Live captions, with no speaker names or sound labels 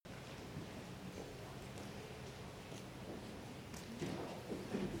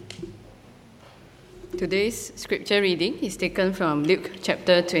Today's scripture reading is taken from Luke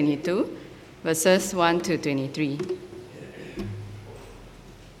chapter 22, verses 1 to 23.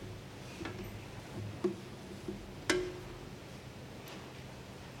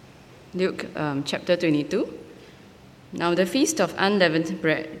 Luke chapter 22. Now the feast of unleavened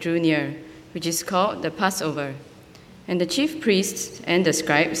bread drew near, which is called the Passover. And the chief priests and the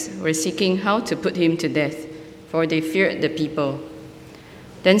scribes were seeking how to put him to death, for they feared the people.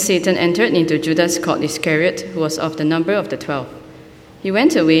 Then Satan entered into Judas called Iscariot, who was of the number of the 12. He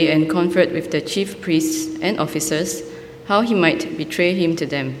went away and conferred with the chief priests and officers how he might betray him to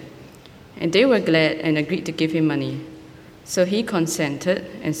them. And they were glad and agreed to give him money. So he consented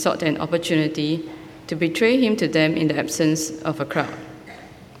and sought an opportunity to betray him to them in the absence of a crowd.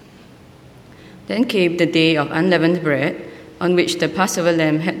 Then came the day of unleavened bread, on which the Passover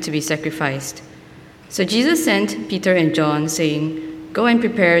lamb had to be sacrificed. So Jesus sent Peter and John, saying, "Go and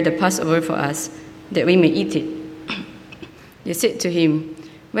prepare the Passover for us, that we may eat it." They said to him,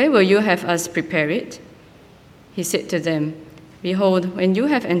 "Where will you have us prepare it?" He said to them, "Behold, when you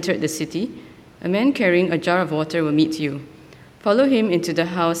have entered the city, a man carrying a jar of water will meet you. Follow him into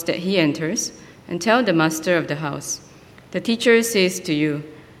the house that he enters, and tell the master of the house, 'The teacher says to you,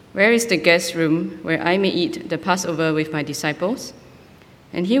 where is the guest room where I may eat the Passover with my disciples?'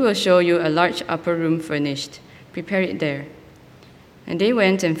 And he will show you a large upper room furnished. Prepare it there." And they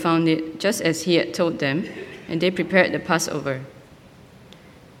went and found it just as he had told them, and they prepared the Passover.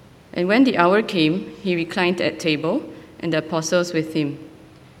 And when the hour came, he reclined at table, and the apostles with him.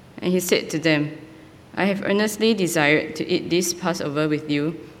 And he said to them, "I have earnestly desired to eat this Passover with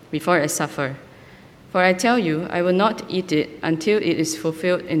you before I suffer. For I tell you, I will not eat it until it is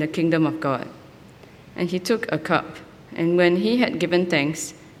fulfilled in the kingdom of God." And he took a cup, and when he had given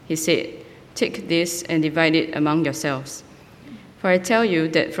thanks, he said, "Take this and divide it among yourselves. For I tell you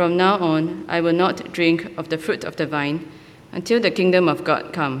that from now on I will not drink of the fruit of the vine until the kingdom of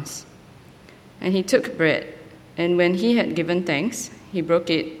God comes." And he took bread, and when he had given thanks, he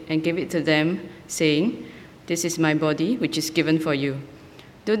broke it and gave it to them, saying, "This is my body, which is given for you.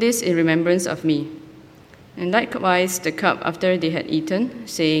 Do this in remembrance of me." And likewise the cup after they had eaten,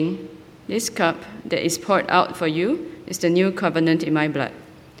 saying, "This cup that is poured out for you is the new covenant in my blood.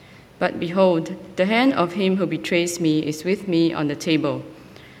 But behold, the hand of him who betrays me is with me on the table.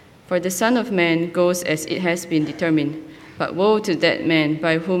 For the Son of Man goes as it has been determined, but woe to that man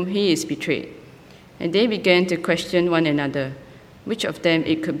by whom he is betrayed." And they began to question one another, which of them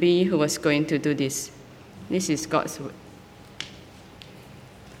it could be who was going to do this. This is God's word.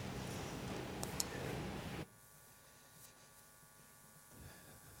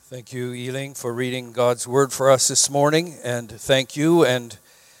 Thank you, Eling, for reading God's word for us this morning. And thank you and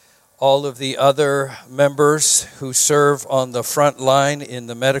all of the other members who serve on the front line in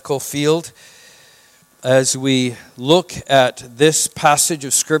the medical field. As we look at this passage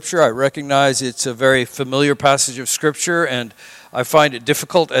of Scripture, I recognize it's a very familiar passage of Scripture, and I find it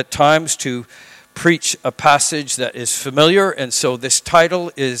difficult at times to preach a passage that is familiar, and so this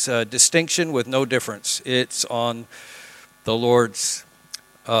title is a distinction with no difference. It's on the Lord's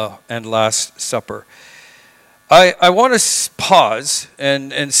and Last Supper. I want to pause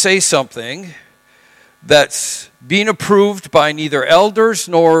and say something that's been approved by neither elders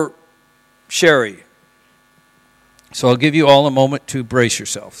nor Sherry. So I'll give you all a moment to brace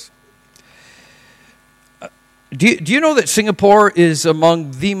yourselves. Do you know that Singapore is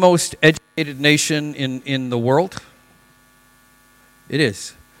among the most educated nation in the world? It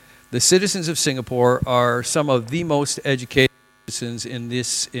is. The citizens of Singapore are some of the most educated citizens in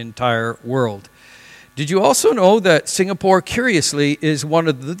this entire world. Did you also know that Singapore, curiously, is one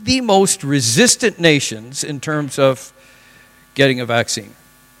of the most resistant nations in terms of getting a vaccine?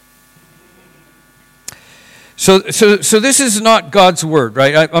 So this is not God's word,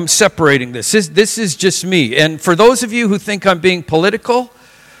 right? I'm separating this. This is just me. And for those of you who think I'm being political,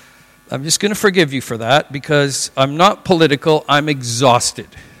 I'm just going to forgive you for that, because I'm not political. I'm exhausted.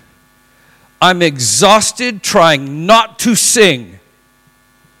 I'm exhausted trying not to sing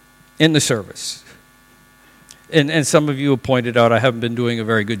in the service. And some of you have pointed out I haven't been doing a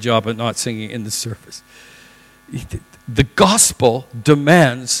very good job at not singing in the service. The gospel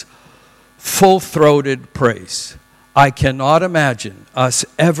demands full-throated praise. I cannot imagine us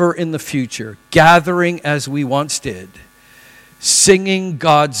ever in the future gathering as we once did, singing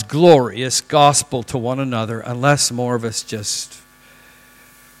God's glorious gospel to one another, unless more of us just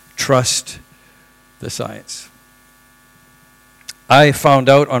trust the science. I found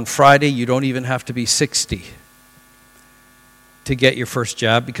out on Friday you don't even have to be 60 to get your first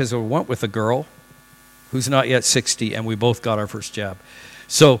jab, because I went with a girl who's not yet 60, and we both got our first jab.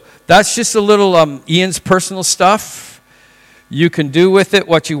 So that's just a little Ian's personal stuff. You can do with it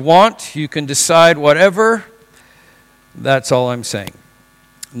what you want. You can decide whatever. That's all I'm saying.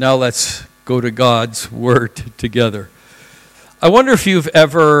 Now let's go to God's Word together. I wonder if you've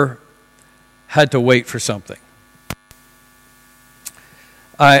ever had to wait for something.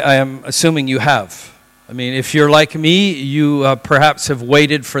 I am assuming you have. I mean, if you're like me, you perhaps have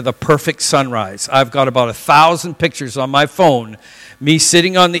waited for the perfect sunrise. I've got about 1,000 pictures on my phone, me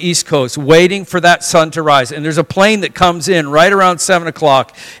sitting on the East Coast, waiting for that sun to rise. And there's a plane that comes in right around 7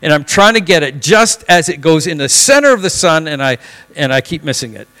 o'clock, and I'm trying to get it just as it goes in the center of the sun, and I keep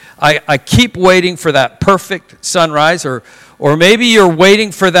missing it. I keep waiting for that perfect sunrise, or maybe you're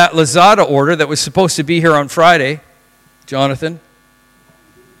waiting for that Lazada order that was supposed to be here on Friday, Jonathan.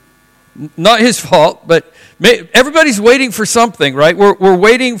 Not his fault, but everybody's waiting for something, right? We're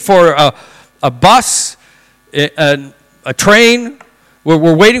waiting for a bus, a train.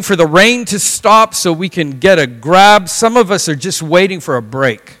 We're waiting for the rain to stop so we can get a grab. Some of us are just waiting for a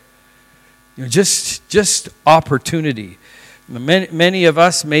break. Just opportunity. Many of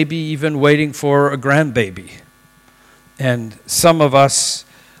us may be even waiting for a grandbaby. And some of us,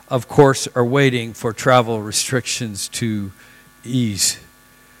 of course, are waiting for travel restrictions to ease.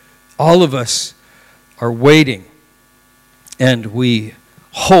 All of us are waiting, and we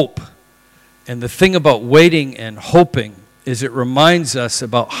hope. And the thing about waiting and hoping is it reminds us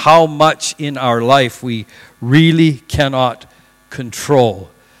about how much in our life we really cannot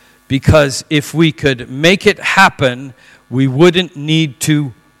control. Because if we could make it happen, we wouldn't need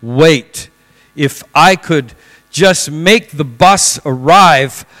to wait. If I could just make the bus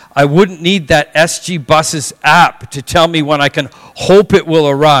arrive, I wouldn't need that SG Buses app to tell me when I can hope it will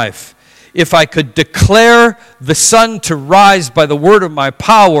arrive. If I could declare the sun to rise by the word of my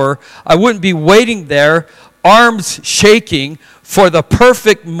power, I wouldn't be waiting there, arms shaking, for the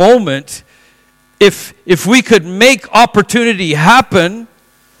perfect moment. If we could make opportunity happen,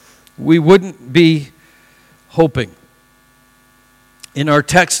 we wouldn't be hoping. In our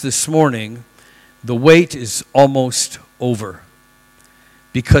text this morning, the wait is almost over,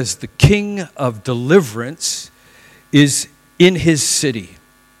 because the King of deliverance is in his city.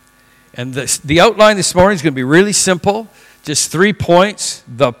 And the outline this morning is going to be really simple. Just 3 points.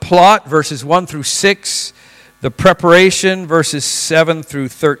 The plot, verses 1 through 6. The preparation, verses 7 through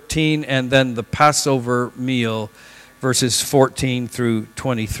 13. And then the Passover meal, verses 14 through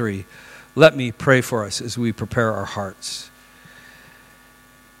 23. Let me pray for us as we prepare our hearts.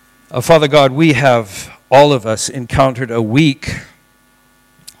 Father God, we have, all of us, encountered a week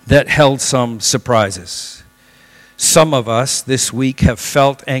that held some surprises. Some of us this week have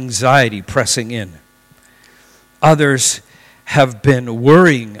felt anxiety pressing in. Others have been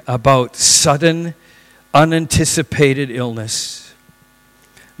worrying about sudden, unanticipated illness.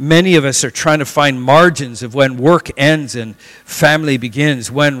 Many of us are trying to find margins of when work ends and family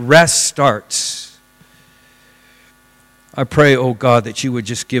begins, when rest starts. I pray, oh God, that you would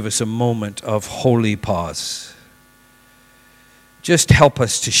just give us a moment of holy pause. Just help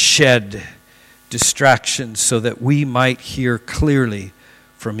us to shed distractions so that we might hear clearly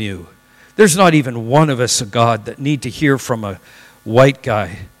from you. There's not even one of us, God, that need to hear from a white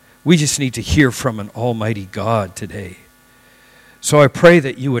guy. We just need to hear from an almighty God today. So I pray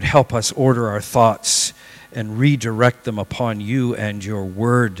that you would help us order our thoughts and redirect them upon you and your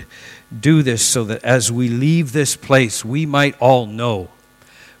word. Do this so that as we leave this place, we might all know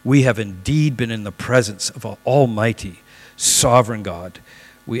we have indeed been in the presence of an almighty, sovereign God.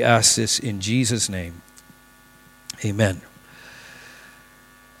 We ask this in Jesus' name. Amen.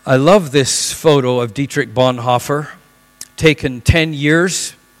 I love this photo of Dietrich Bonhoeffer, taken 10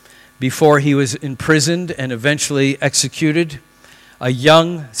 years before he was imprisoned and eventually executed. A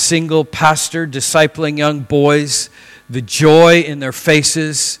young single pastor discipling young boys, the joy in their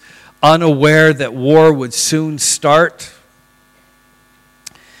faces, unaware that war would soon start.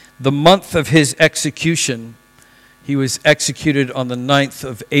 The month of his execution, he was executed on the 9th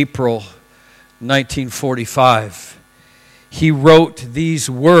of April, 1945. He wrote these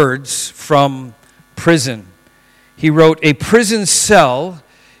words from prison. He wrote, "A prison cell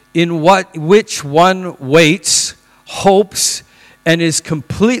in which one waits, hopes, and is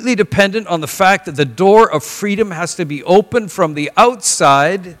completely dependent on the fact that the door of freedom has to be opened from the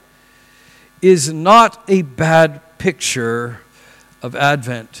outside is not a bad picture of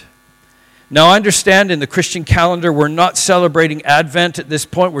Advent." Now, I understand in the Christian calendar we're not celebrating Advent at this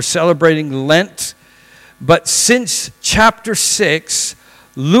point. We're celebrating Lent. But since chapter 6,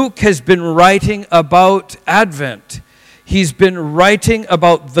 Luke has been writing about Advent. He's been writing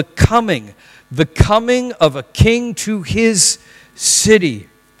about the coming of a king to his city.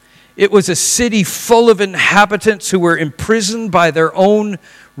 It was a city full of inhabitants who were imprisoned by their own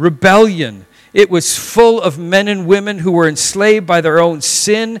rebellion. It was full of men and women who were enslaved by their own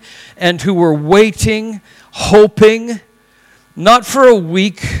sin and who were waiting, hoping, not for a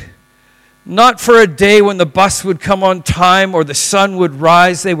week, not for a day when the bus would come on time or the sun would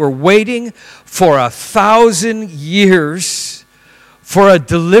rise. They were waiting for 1,000 years for a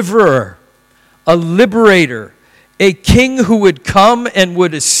deliverer, a liberator, a king who would come and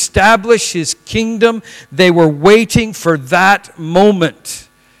would establish his kingdom. They were waiting for that moment.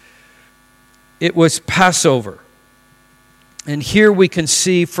 It was Passover. And here we can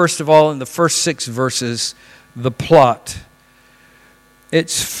see, first of all, in the first 6 verses, the plot.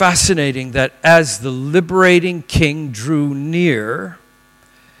 It's fascinating that as the liberating king drew near,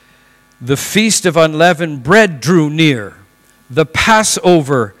 the Feast of Unleavened Bread drew near. The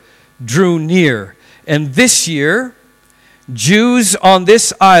Passover drew near. And this year, Jews on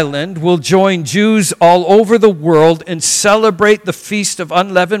this island will join Jews all over the world and celebrate the Feast of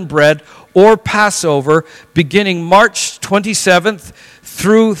Unleavened Bread or Passover beginning March 27th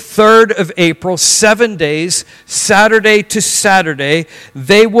through 3rd of April, 7 days, Saturday to Saturday.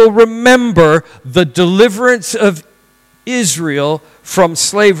 They will remember the deliverance of Israel from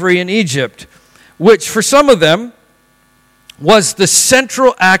slavery in Egypt, which for some of them was the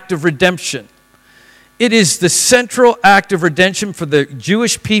central act of redemption. It is the central act of redemption for the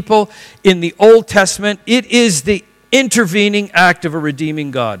Jewish people in the Old Testament. It is the intervening act of a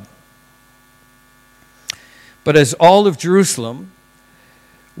redeeming God. But as all of Jerusalem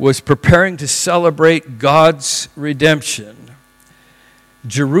was preparing to celebrate God's redemption,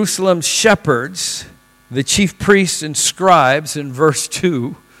 Jerusalem's shepherds, the chief priests and scribes in verse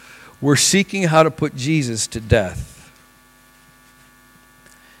 2, were seeking how to put Jesus to death.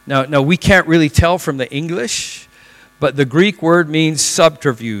 Now we can't really tell from the English, but the Greek word means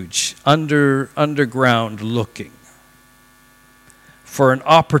subterfuge, underground looking, for an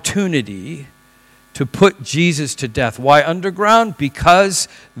opportunity to put Jesus to death. Why underground? Because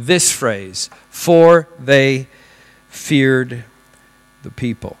this phrase, for they feared the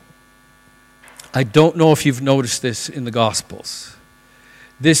people. I don't know if you've noticed this in the Gospels.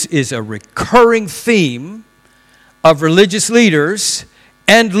 This is a recurring theme of religious leaders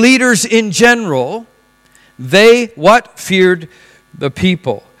and leaders in general. They, what? Feared the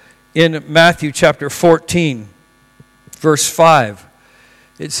people. In Matthew chapter 14, verse 5,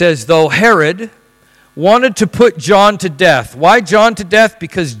 it says, though Herod wanted to put John to death. Why John to death?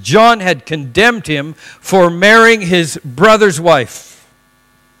 Because John had condemned him for marrying his brother's wife.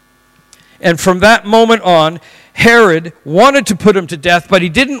 And from that moment on, Herod wanted to put him to death, but he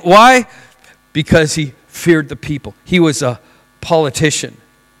didn't. Why? Because he feared the people. He was a politician.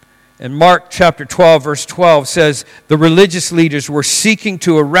 And Mark chapter 12, verse 12 says, the religious leaders were seeking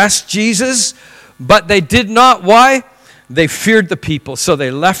to arrest Jesus, but they did not. Why? They feared the people, so they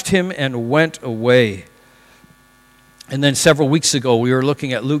left him and went away. And then several weeks ago, we were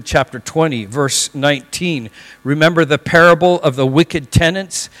looking at Luke chapter 20, verse 19. Remember the parable of the wicked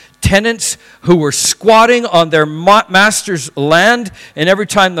tenants? Tenants who were squatting on their master's land, and every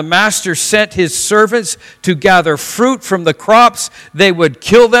time the master sent his servants to gather fruit from the crops, they would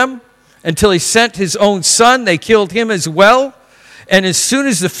kill them. Until he sent his own son, they killed him as well. And as soon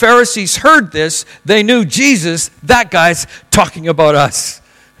as the Pharisees heard this, they knew Jesus, that guy's talking about us.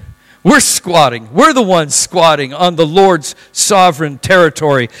 We're squatting. We're the ones squatting on the Lord's sovereign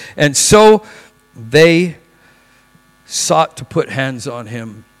territory. And so they sought to put hands on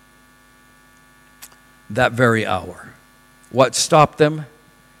him that very hour. What stopped them?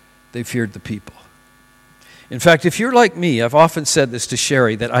 They feared the people. In fact, if you're like me, I've often said this to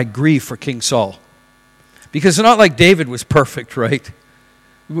Sherry, that I grieve for King Saul. Because it's not like David was perfect, right?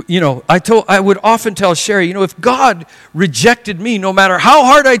 You know, I would often tell Sherry, you know, if God rejected me, no matter how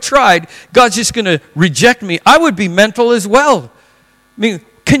hard I tried, God's just going to reject me, I would be mental as well. I mean,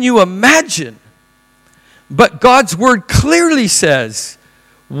 can you imagine? But God's word clearly says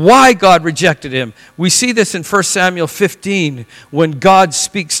why God rejected him. We see this in 1 Samuel 15 when God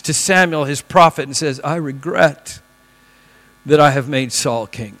speaks to Samuel, his prophet, and says, I regret that I have made Saul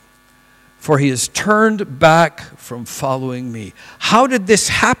king, for he has turned back from following me. How did this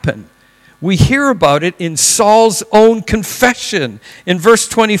happen? We hear about it in Saul's own confession. In verse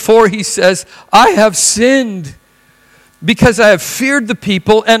 24, he says, I have sinned because I have feared the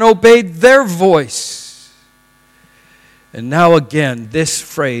people and obeyed their voice. And now again, this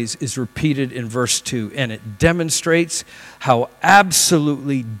phrase is repeated in verse 2, and it demonstrates how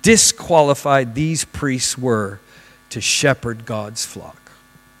absolutely disqualified these priests were to shepherd God's flock.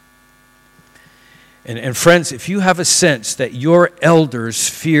 And friends, if you have a sense that your elders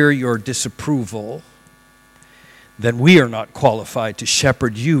fear your disapproval, then we are not qualified to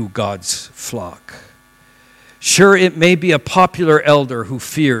shepherd you, God's flock. Sure, it may be a popular elder who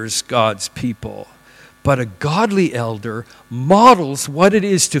fears God's people, but a godly elder models what it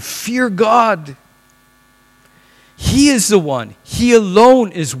is to fear God. He is the one. He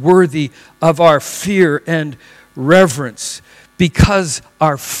alone is worthy of our fear and reverence, because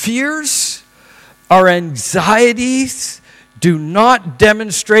our fears, our anxieties do not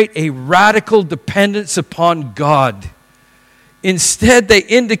demonstrate a radical dependence upon God. Instead, they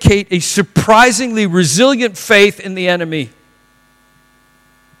indicate a surprisingly resilient faith in the enemy.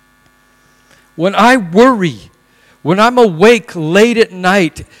 When I worry, when I'm awake late at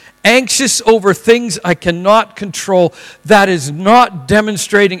night, anxious over things I cannot control, that is not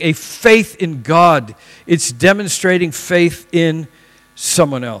demonstrating a faith in God. It's demonstrating faith in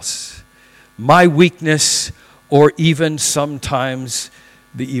someone else. My weakness, or even sometimes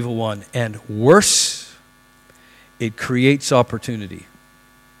the evil one. And worse, it creates opportunity.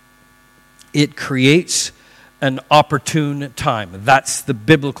 It creates an opportune time. That's the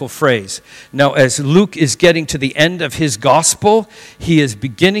biblical phrase. Now, as Luke is getting to the end of his gospel, he is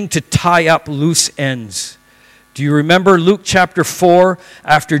beginning to tie up loose ends. Do you remember Luke chapter 4?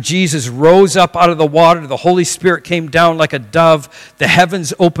 After Jesus rose up out of the water, the Holy Spirit came down like a dove. The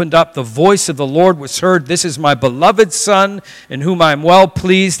heavens opened up. The voice of the Lord was heard. "This is my beloved Son, in whom I am well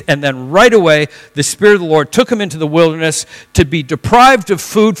pleased." And then right away, the Spirit of the Lord took him into the wilderness to be deprived of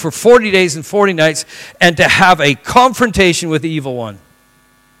food for 40 days and 40 nights and to have a confrontation with the evil one.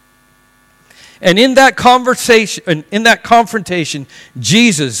 And in that confrontation,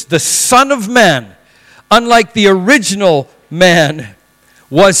 Jesus, the Son of Man, unlike the original man,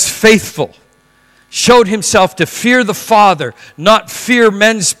 was faithful, showed himself to fear the Father, not fear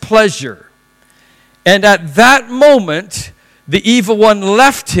men's pleasure. And at that moment, the evil one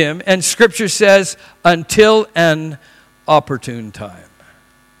left him, and Scripture says, until an opportune time.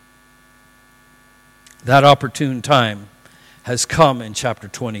 That opportune time has come in chapter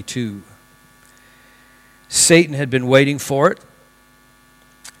 22. Satan had been waiting for it.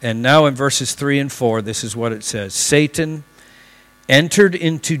 And now in verses 3 and 4, this is what it says. Satan entered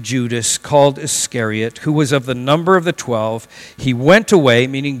into Judas, called Iscariot, who was of the number of the 12. He went away,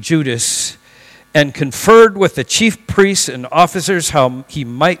 meaning Judas, and conferred with the chief priests and officers how he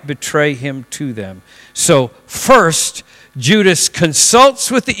might betray him to them. So first, Judas consults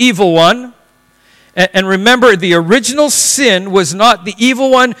with the evil one. And remember, the original sin was not the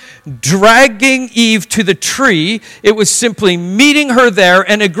evil one dragging Eve to the tree. It was simply meeting her there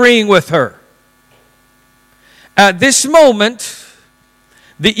and agreeing with her. At this moment,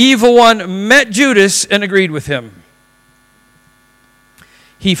 the evil one met Judas and agreed with him.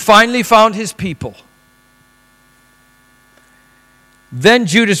 He finally found his people. Then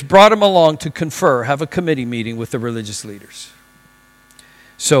Judas brought him along to confer, have a committee meeting with the religious leaders.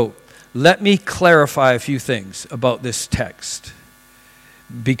 So, let me clarify a few things about this text.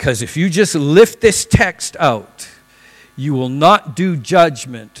 Because if you just lift this text out, you will not do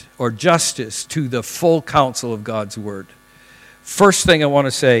judgment or justice to the full counsel of God's word. First thing I want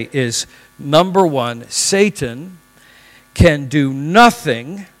to say is, number one, Satan can do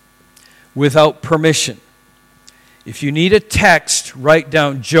nothing without permission. If you need a text, write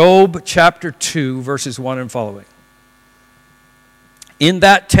down Job chapter 2, verses 1 and following. In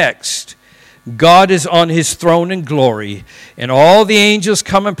that text, God is on his throne in glory, and all the angels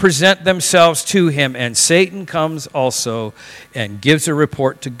come and present themselves to him, and Satan comes also and gives a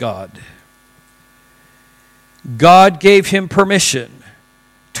report to God. God gave him permission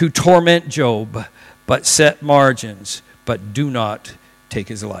to torment Job, but set margins, but do not take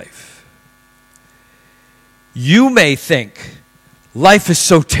his life. You may think, life is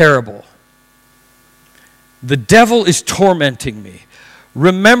so terrible. The devil is tormenting me.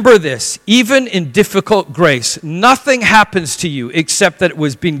 Remember this, even in difficult grace, nothing happens to you except that it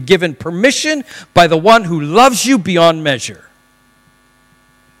was being given permission by the one who loves you beyond measure.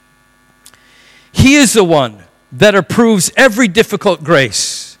 He is the one that approves every difficult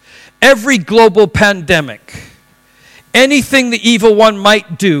grace, every global pandemic. Anything the evil one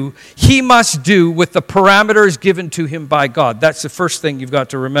might do, he must do with the parameters given to him by God. That's the first thing you've got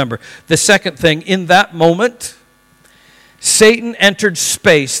to remember. The second thing, in that moment, Satan entered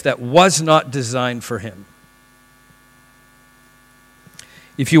space that was not designed for him.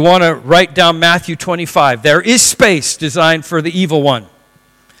 If you want to write down Matthew 25, there is space designed for the evil one.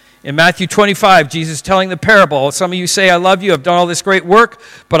 In Matthew 25, Jesus telling the parable, some of you say, I love you, I've done all this great work,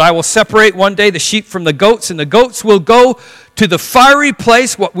 but I will separate one day the sheep from the goats, and the goats will go to the fiery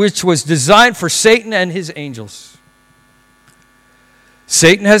place which was designed for Satan and his angels.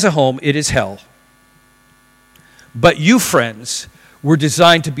 Satan has a home, it is hell. But you, friends, were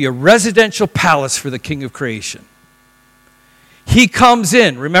designed to be a residential palace for the King of creation. He comes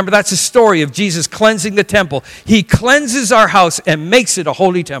in. Remember, that's a story of Jesus cleansing the temple. He cleanses our house and makes it a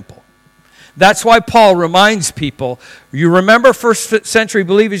holy temple. That's why Paul reminds people, you remember first century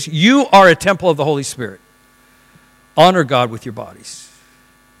believers, you are a temple of the Holy Spirit. Honor God with your bodies.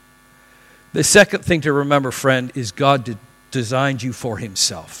 The second thing to remember, friend, is God designed you for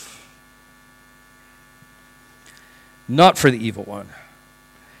himself. Not for the evil one.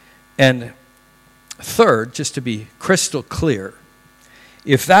 And third, just to be crystal clear,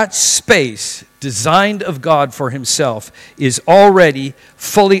 if that space designed of God for himself is already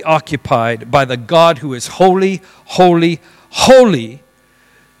fully occupied by the God who is holy, holy, holy,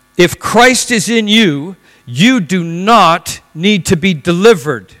 if Christ is in you, you do not need to be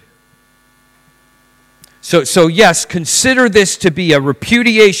delivered. So yes, consider this to be a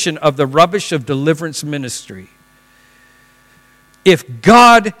repudiation of the rubbish of deliverance ministry. If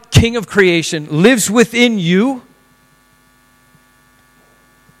God, King of creation, lives within you,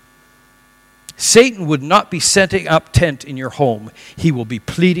 Satan would not be setting up tent in your home. He will be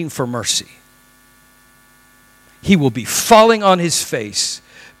pleading for mercy. He will be falling on his face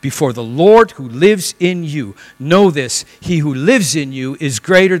before the Lord who lives in you. Know this, he who lives in you is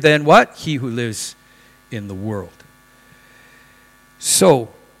greater than what? He who lives in the world. So,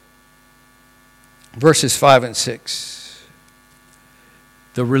 verses 5 and 6.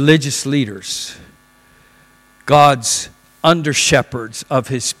 The religious leaders, God's under-shepherds of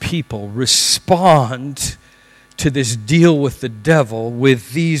his people, respond to this deal with the devil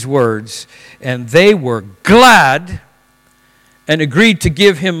with these words, and they were glad and agreed to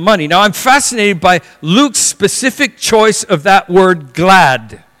give him money. Now, I'm fascinated by Luke's specific choice of that word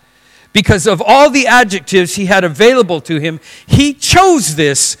glad. Because of all the adjectives he had available to him, he chose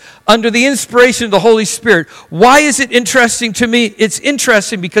this under the inspiration of the Holy Spirit. Why is it interesting to me? It's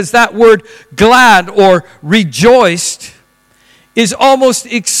interesting because that word glad or rejoiced is almost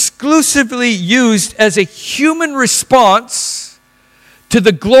exclusively used as a human response to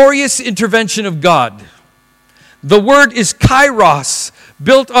the glorious intervention of God. The word is kairos,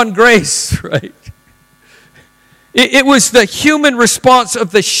 built on grace, right? It was the human response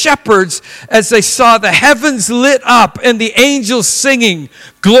of the shepherds as they saw the heavens lit up and the angels singing,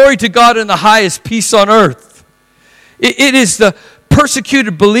 glory to God in the highest, peace on earth. It is the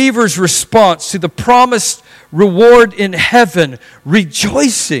persecuted believer's response to the promised reward in heaven,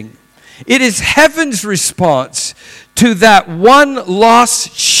 rejoicing. It is heaven's response to that one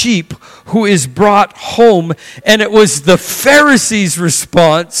lost sheep who is brought home. And it was the Pharisees'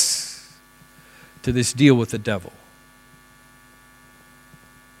 response to this deal with the devil.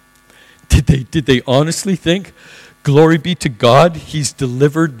 Did they honestly think, glory be to God, he's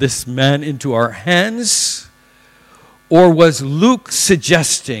delivered this man into our hands? Or was Luke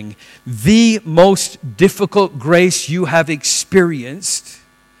suggesting the most difficult grace you have experienced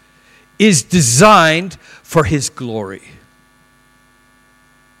is designed for his glory?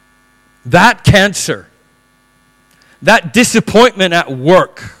 That cancer, that disappointment at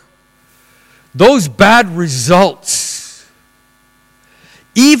work, those bad results,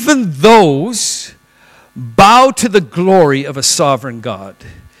 even those bow to the glory of a sovereign God.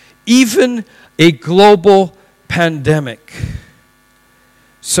 Even a global pandemic.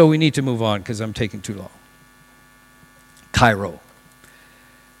 So we need to move on because I'm taking too long. Cairo.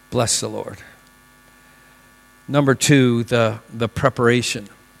 Bless the Lord. Number 2, the preparation.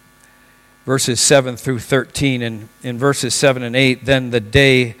 Verses 7 through 13. And in verses 7 and 8, then the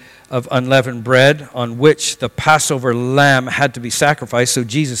day of unleavened bread on which the Passover lamb had to be sacrificed. So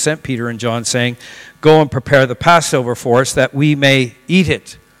Jesus sent Peter and John saying, go and prepare the Passover for us that we may eat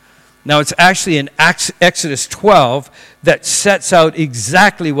it. Now it's actually in Exodus 12 that sets out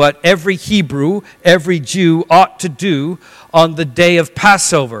exactly what every Hebrew, every Jew ought to do on the day of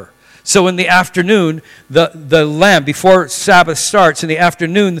Passover. So in the afternoon, the lamb, before Sabbath starts, in the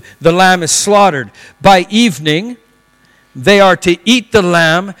afternoon, the lamb is slaughtered. By evening, they are to eat the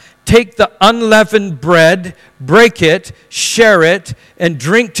lamb, take the unleavened bread, break it, share it, and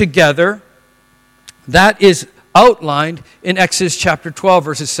drink together. That is outlined in Exodus chapter 12,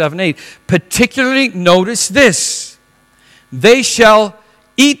 verses 7 and 8. Particularly notice this. They shall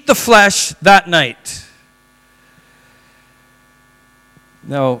eat the flesh that night.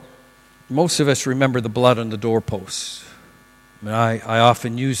 Now, most of us remember the blood on the doorposts. And I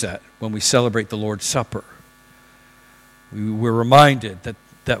often use that when we celebrate the Lord's Supper. We're reminded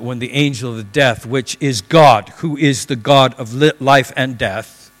that when the angel of death, which is God, who is the God of life and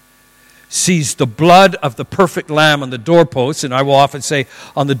death, sees the blood of the perfect lamb on the doorposts, and I will often say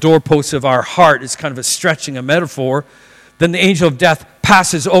on the doorposts of our heart, it's kind of a stretching a metaphor, then the angel of death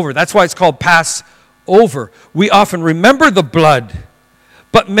passes over. That's why it's called Passover. We often remember the blood,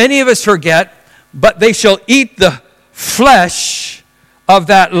 but many of us forget, but they shall eat the flesh of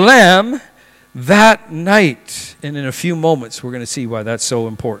that lamb that night. And in a few moments, we're going to see why that's so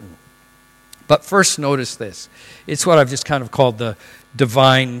important. But first, notice this. It's what I've just kind of called the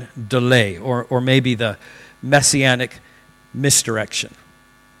divine delay, or maybe the messianic misdirection.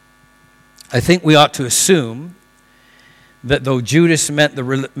 I think we ought to assume that though Judas met the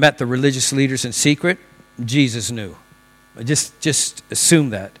religious leaders in secret, Jesus knew. Just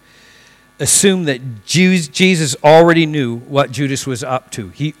assume that. Assume that Jesus already knew what Judas was up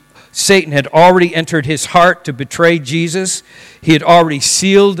to. Satan had already entered his heart to betray Jesus. He had already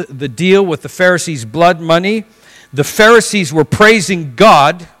sealed the deal with the Pharisees' blood money. The Pharisees were praising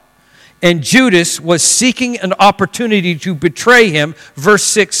God, and Judas was seeking an opportunity to betray him. Verse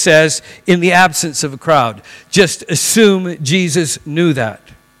 6 says, in the absence of a crowd. Just assume Jesus knew that.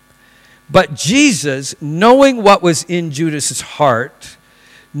 But Jesus, knowing what was in Judas's heart,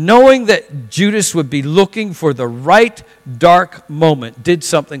 knowing that Judas would be looking for the right dark moment, did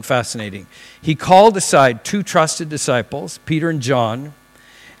something fascinating. He called aside two trusted disciples, Peter and John,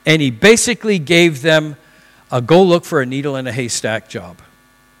 and he basically gave them a go look for a needle in a haystack job.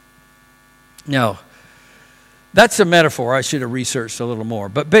 Now, that's a metaphor. I should have researched a little more.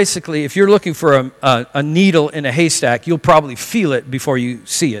 But basically, if you're looking for a needle in a haystack, you'll probably feel it before you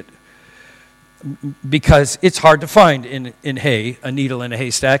see it, because it's hard to find in hay, a needle in a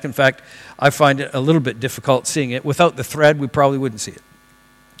haystack. In fact, I find it a little bit difficult seeing it. Without the thread, we probably wouldn't see it.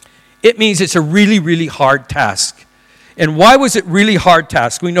 It means it's a really, really hard task. And why was it really hard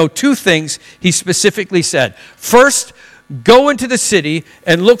task? We know two things he specifically said. First, go into the city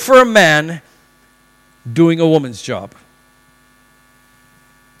and look for a man doing a woman's job.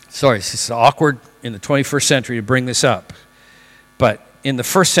 Sorry, it's awkward in the 21st century to bring this up, but in the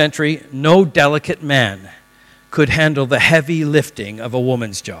first century, no delicate man could handle the heavy lifting of a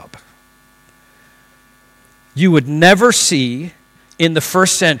woman's job. You would never see in the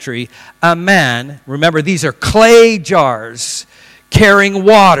first century a man, remember these are clay jars, carrying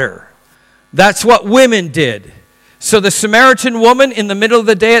water. That's what women did. So the Samaritan woman in the middle of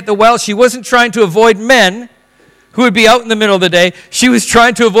the day at the well, she wasn't trying to avoid men who would be out in the middle of the day. She was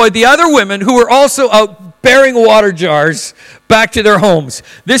trying to avoid the other women who were also out bearing water jars back to their homes.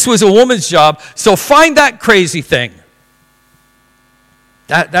 This was a woman's job. So find that crazy thing.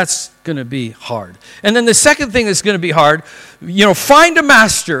 That's going to be hard. And then the second thing that's going to be hard, find a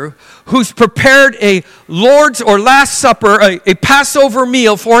master who's prepared a Lord's or Last Supper, a Passover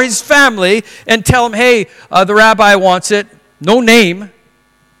meal for his family, and tell him, hey, the rabbi wants it. No name.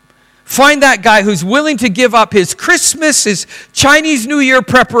 Find that guy who's willing to give up his Christmas, his Chinese New Year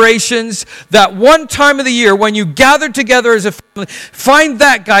preparations, that one time of the year when you gather together as a family. Find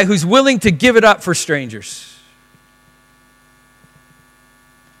that guy who's willing to give it up for strangers.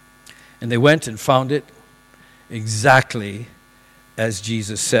 And they went and found it exactly as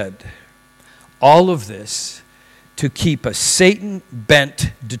Jesus said. All of this to keep a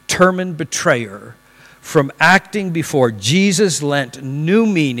Satan-bent, determined betrayer from acting before Jesus lent new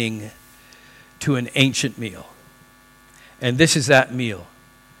meaning to an ancient meal. And this is that meal,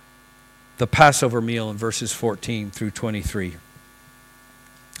 the Passover meal in verses 14 through 23.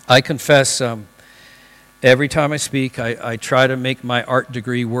 I confess, every time I speak, I try to make my art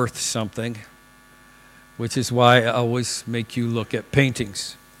degree worth something, which is why I always make you look at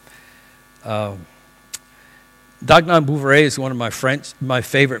paintings. Dagnan Bouveret is one of my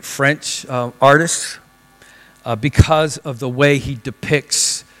favorite French artists because of the way he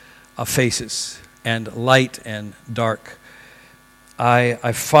depicts faces and light and dark.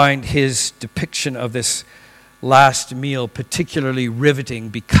 I find his depiction of this last meal particularly riveting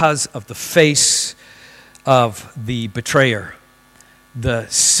because of the face of the betrayer, the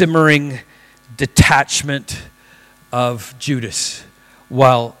simmering detachment of Judas.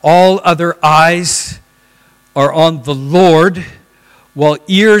 While all other eyes are on the Lord, while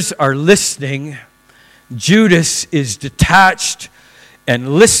ears are listening, Judas is detached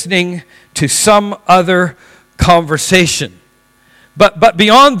and listening to some other conversation. But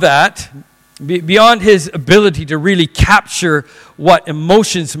beyond that, beyond his ability to really capture what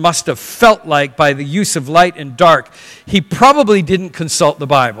emotions must have felt like by the use of light and dark, he probably didn't consult the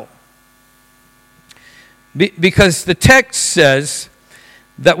Bible. Because the text says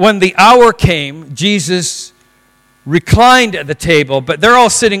that when the hour came, Jesus reclined at the table, but they're all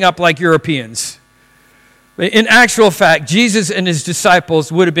sitting up like Europeans. In actual fact, Jesus and his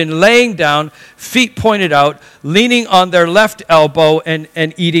disciples would have been laying down, feet pointed out, leaning on their left elbow and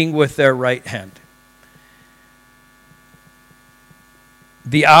eating with their right hand.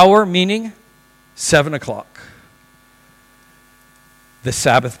 The hour, meaning 7 o'clock. The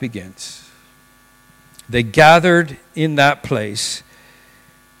Sabbath begins. They gathered in that place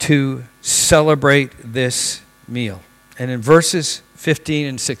to celebrate this meal. And in verses 15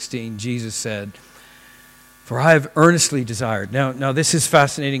 and 16, Jesus said, "For I have earnestly desired." Now this is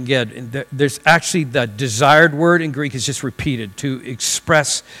fascinating again. There's actually the desired word in Greek is just repeated to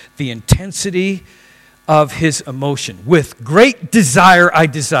express the intensity of his emotion. With great desire I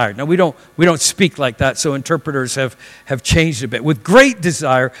desired. Now we don't speak like that, so interpreters have changed a bit. With great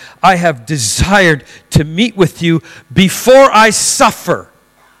desire I have desired to meet with you before I suffer.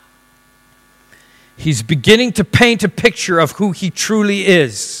 He's beginning to paint a picture of who he truly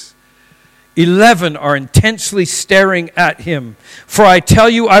is. 11 are intensely staring at him. "For I tell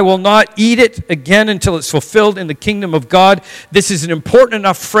you, I will not eat it again until it's fulfilled in the kingdom of God." This is an important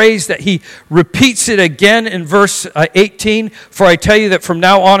enough phrase that he repeats it again in verse 18. "For I tell you that from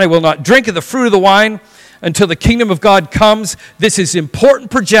now on I will not drink of the fruit of the wine until the kingdom of God comes." This is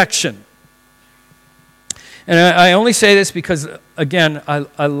important projection. And I only say this because, again,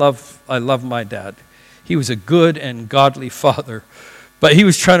 I love my dad. He was a good and godly father. But he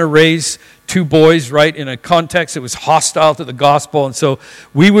was trying to raise two boys, right, in a context that was hostile to the gospel. And so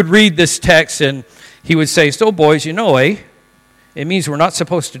we would read this text and he would say, "So boys, you know, it means we're not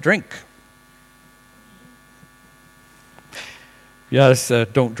supposed to drink." Yes,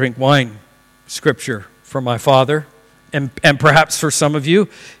 don't drink wine, scripture from my father. And perhaps for some of you,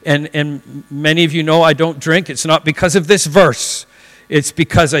 and many of you know I don't drink. It's not because of this verse. It's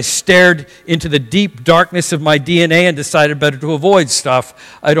because I stared into the deep darkness of my DNA and decided better to avoid stuff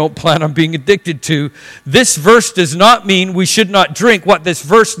I don't plan on being addicted to. This verse does not mean we should not drink. What this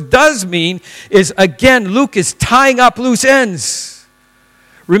verse does mean is, again, Luke is tying up loose ends.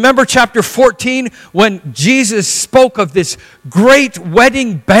 Remember chapter 14 when Jesus spoke of this great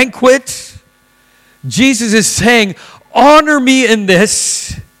wedding banquet? Jesus is saying, "Honor me in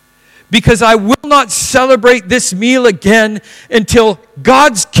this, because I will not celebrate this meal again until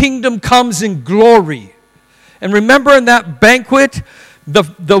God's kingdom comes in glory." And remember in that banquet,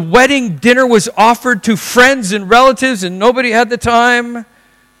 the wedding dinner was offered to friends and relatives and nobody had the time,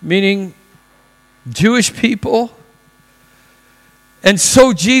 meaning Jewish people. And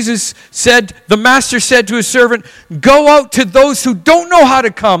so Jesus said, the master said to his servant, "Go out to those who don't know how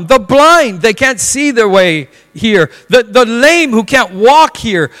to come, the blind, they can't see their way here, the lame who can't walk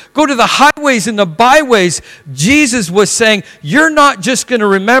here. Go to the highways and the byways." Jesus was saying, you're not just going to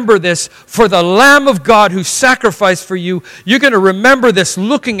remember this for the Lamb of God who sacrificed for you. You're going to remember this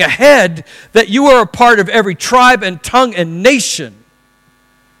looking ahead, that you are a part of every tribe and tongue and nation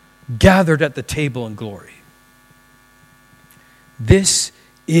gathered at the table in glory. This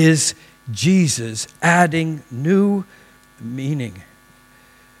is Jesus adding new meaning.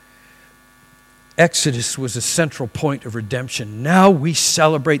 Exodus was a central point of redemption. Now we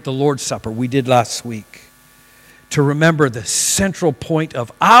celebrate the Lord's Supper. We did last week to remember the central point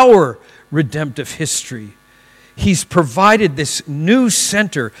of our redemptive history. He's provided this new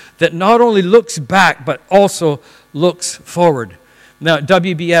center that not only looks back but also looks forward. Now,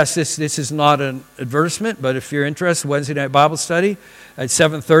 WBS, this is not an advertisement, but if you're interested, Wednesday night Bible study at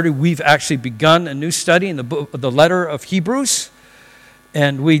 7:30, we've actually begun a new study in the letter of Hebrews.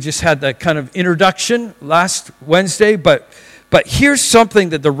 And we just had that kind of introduction last Wednesday. But here's something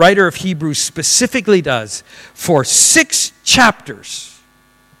that the writer of Hebrews specifically does. For 6 chapters,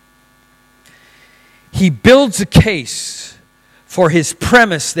 he builds a case for his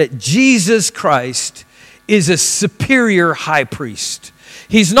premise that Jesus Christ is a superior high priest.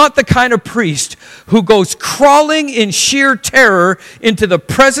 He's not the kind of priest who goes crawling in sheer terror into the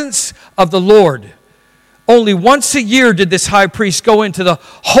presence of the Lord. Only once a year did this high priest go into the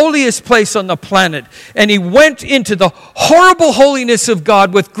holiest place on the planet, and he went into the horrible holiness of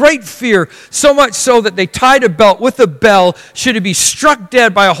God with great fear, so much so that they tied a belt with a bell. Should he be struck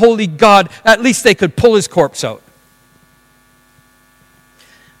dead by a holy God, at least they could pull his corpse out.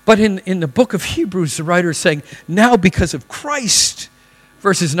 But in the book of Hebrews, the writer is saying, now because of Christ,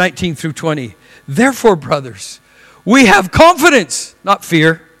 verses 19 through 20, therefore, brothers, we have confidence, not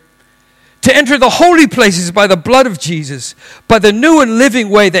fear, to enter the holy places by the blood of Jesus, by the new and living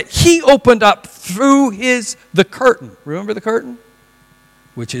way that he opened up through the curtain. Remember the curtain?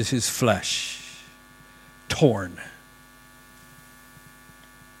 Which is his flesh. torn.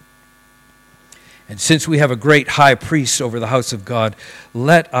 And since we have a great high priest over the house of God,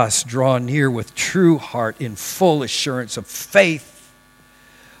 let us draw near with true heart in full assurance of faith,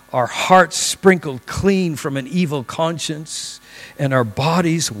 our hearts sprinkled clean from an evil conscience, and our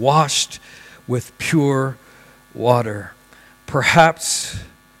bodies washed with pure water. Perhaps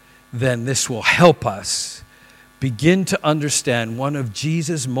then this will help us begin to understand one of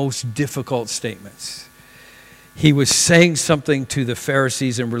Jesus' most difficult statements. He was saying something to the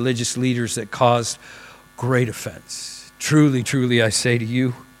Pharisees and religious leaders that caused great offense. Truly, truly, I say to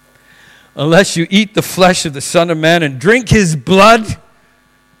you, unless you eat the flesh of the Son of Man and drink his blood,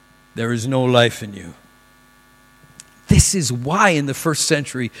 there is no life in you. This is why in the first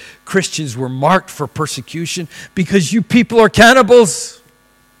century Christians were marked for persecution, because you people are cannibals.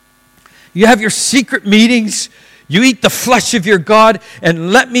 You have your secret meetings. You eat the flesh of your God.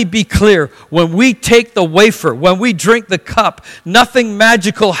 And let me be clear, when we take the wafer, when we drink the cup, nothing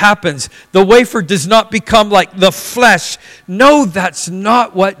magical happens. The wafer does not become like the flesh. No, that's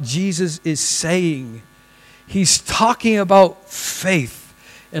not what Jesus is saying. He's talking about faith.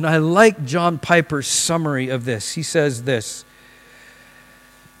 And I like John Piper's summary of this. He says this: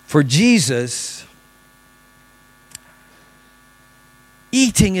 for Jesus,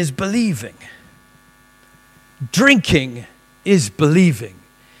 eating is believing. Drinking is believing.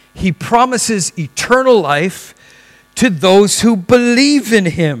 He promises eternal life to those who believe in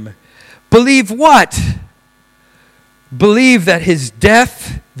him. Believe what? Believe that his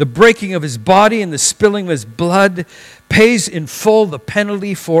death, the breaking of his body, and the spilling of his blood pays in full the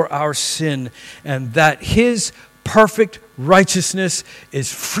penalty for our sin, and that his perfect righteousness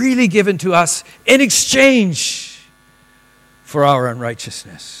is freely given to us in exchange for our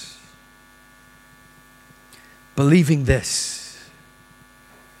unrighteousness. Believing this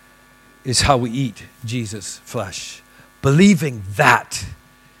is how we eat Jesus' flesh. Believing that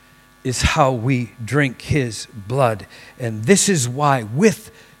is how we drink his blood. And this is why, with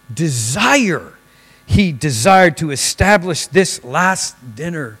desire, he desired to establish this last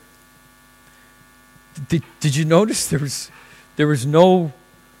dinner. Did you notice there was no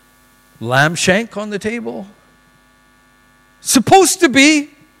lamb shank on the table? Supposed to be.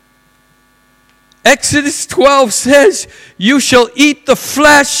 Exodus 12 says, you shall eat the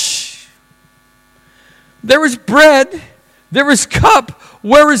flesh. There was bread. There was cup.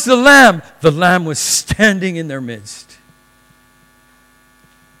 Where is the lamb? The lamb was standing in their midst.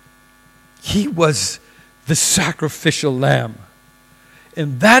 He was the sacrificial lamb.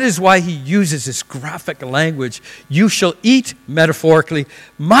 And that is why he uses this graphic language. You shall eat, metaphorically,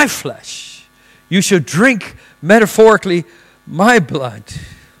 my flesh. You shall drink, metaphorically, my blood.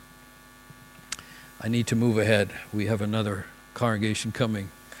 I need to move ahead. We have another congregation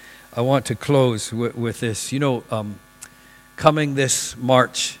coming. I want to close with this. You know, coming this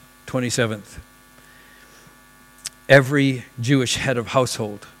March 27th, every Jewish head of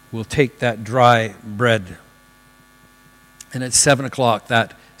household will take that dry bread. And at 7 o'clock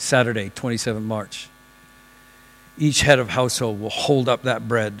that Saturday, 27 March, each head of household will hold up that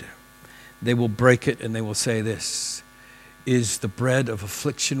bread. They will break it and they will say, this is the bread of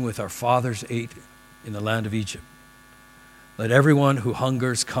affliction which our fathers ate in the land of Egypt. Let everyone who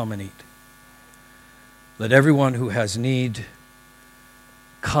hungers come and eat. Let everyone who has need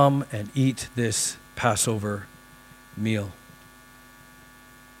come and eat this Passover meal.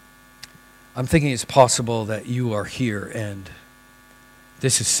 I'm thinking it's possible that you are here and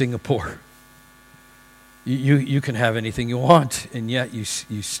this is Singapore. You can have anything you want, and yet you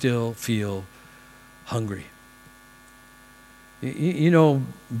still feel hungry. You know,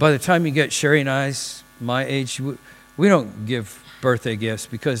 by the time you get Sherry and I's my age, we don't give birthday gifts,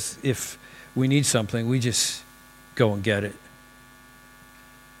 because if we need something, we just go and get it.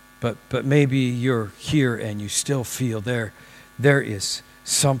 But maybe you're here and you still feel there is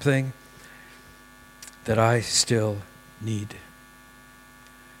something that I still need.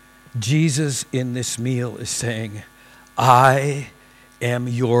 Jesus in this meal is saying, I am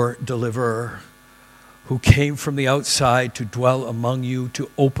your deliverer, who came from the outside to dwell among you, to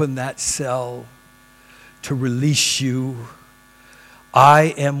open that cell, to release you.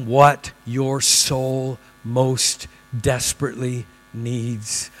 I am what your soul most desperately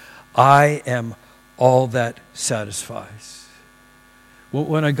needs. I am all that satisfies.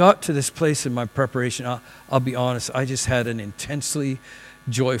 When I got to this place in my preparation, I'll be honest, I just had an intensely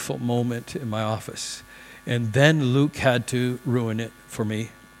joyful moment in my office. And then Luke had to ruin it for me.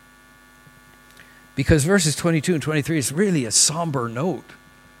 Because verses 22 and 23 is really a somber note.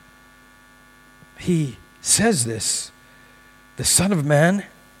 He says this, the Son of Man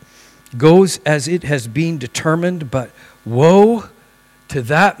goes as it has been determined, but woe to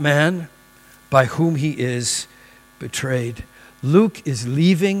that man by whom he is betrayed. Luke is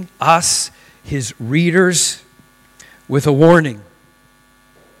leaving us, his readers, with a warning.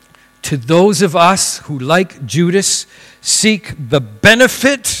 To those of us who, like Judas, seek the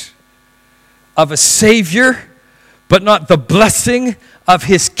benefit of a Savior, but not the blessing of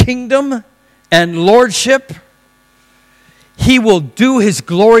his kingdom and lordship, he will do his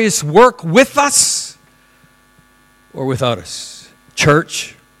glorious work with us or without us.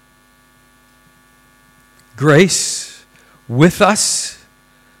 Church, grace, with us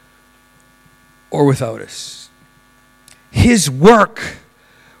or without us. His work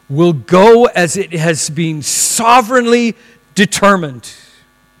will go as it has been sovereignly determined.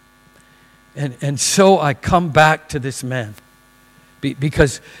 And so I come back to this man.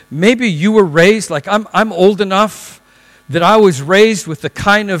 Because maybe you were raised, like I'm old enough that I was raised with the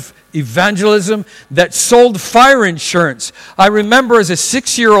kind of evangelism that sold fire insurance. I remember as a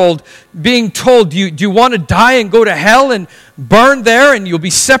 6-year-old being told, do you want to die and go to hell and burn there and you'll be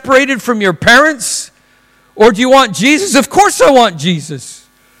separated from your parents? Or do you want Jesus? Of course I want Jesus.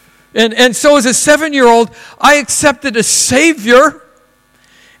 And so as a 7-year-old, I accepted a Savior,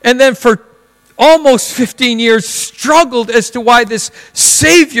 and then for almost 15 years struggled as to why this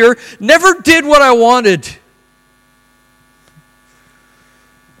Savior never did what I wanted.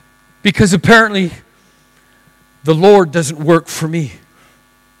 Because apparently the Lord doesn't work for me.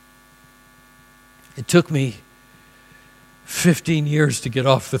 It took me 15 years to get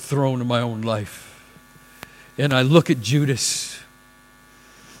off the throne of my own life. And I look at Judas,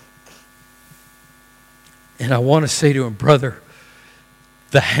 and I want to say to him, brother,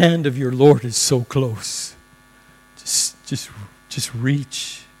 the hand of your Lord is so close. Just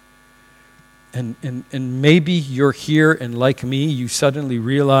reach. And maybe you're here and like me, you suddenly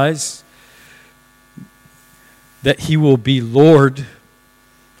realize that he will be Lord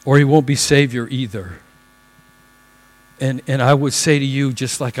or he won't be Savior either. And I would say to you,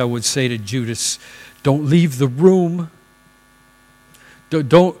 just like I would say to Judas, don't leave the room.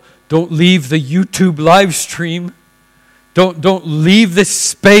 Don't leave the YouTube live stream. Don't leave this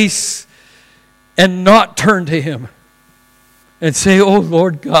space and not turn to him and say, oh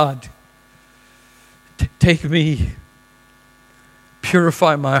Lord God, take me,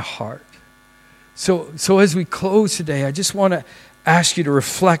 purify my heart. So as we close today, I just want to ask you to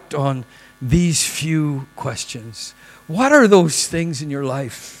reflect on these few questions. What are those things in your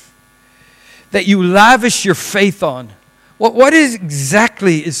life that you lavish your faith on? What is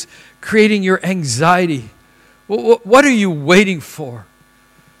exactly is creating your anxiety? What are you waiting for?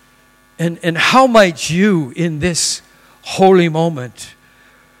 And how might you, in this holy moment,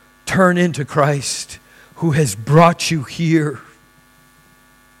 turn into Christ who has brought you here?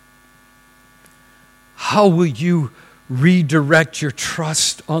 How will you redirect your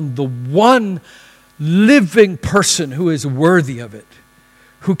trust on the one living person who is worthy of it,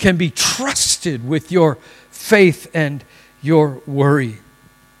 who can be trusted with your faith and your worry?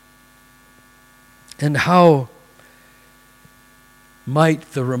 And how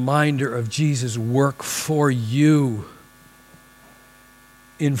might the reminder of Jesus' work for you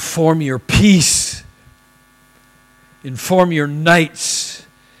inform your peace, inform your nights,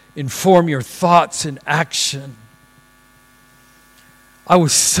 inform your thoughts and action? I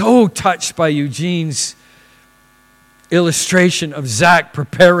was so touched by Eugene's illustration of Zach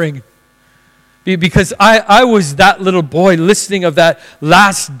preparing, because I was that little boy listening of that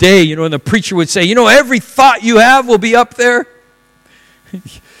last day, and the preacher would say, every thought you have will be up there.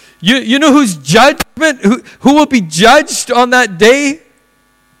 You know whose judgment, who will be judged on that day?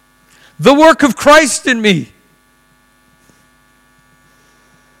 The work of Christ in me.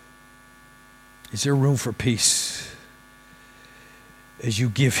 Is there room for peace as you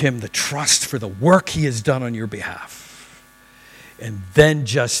give him the trust for the work he has done on your behalf? And then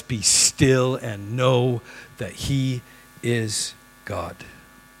just be still and know that he is God.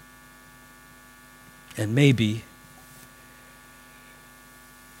 And maybe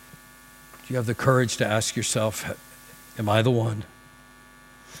you have the courage to ask yourself, am I the one?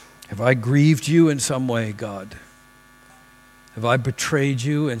 Have I grieved you in some way, God? Have I betrayed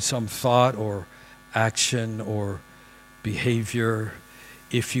you in some thought or action or behavior?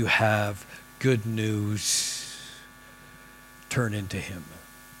 If you have, good news, turn into him.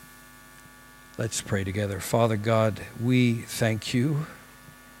 Let's pray together. Father God, we thank you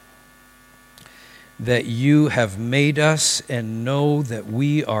that you have made us and know that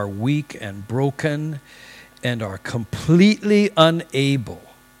we are weak and broken and are completely unable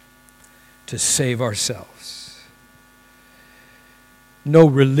to save ourselves. No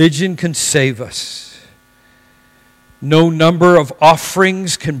religion can save us. No number of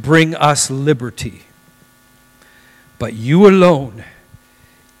offerings can bring us liberty. But you alone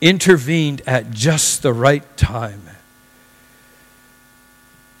intervened at just the right time.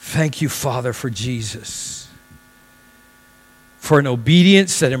 Thank you, Father, for Jesus, for an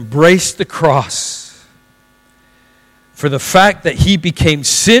obedience that embraced the cross, for the fact that he became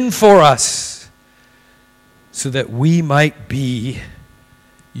sin for us so that we might be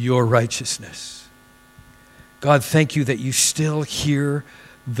your righteousness. God, thank you that you still hear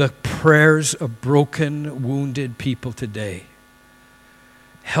the prayers of broken, wounded people today.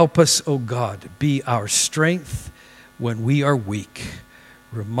 Help us, O God, be our strength when we are weak.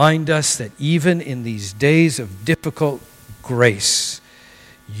 Remind us that even in these days of difficult grace,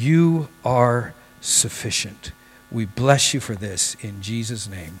 you are sufficient. We bless you for this in Jesus'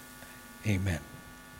 name. Amen.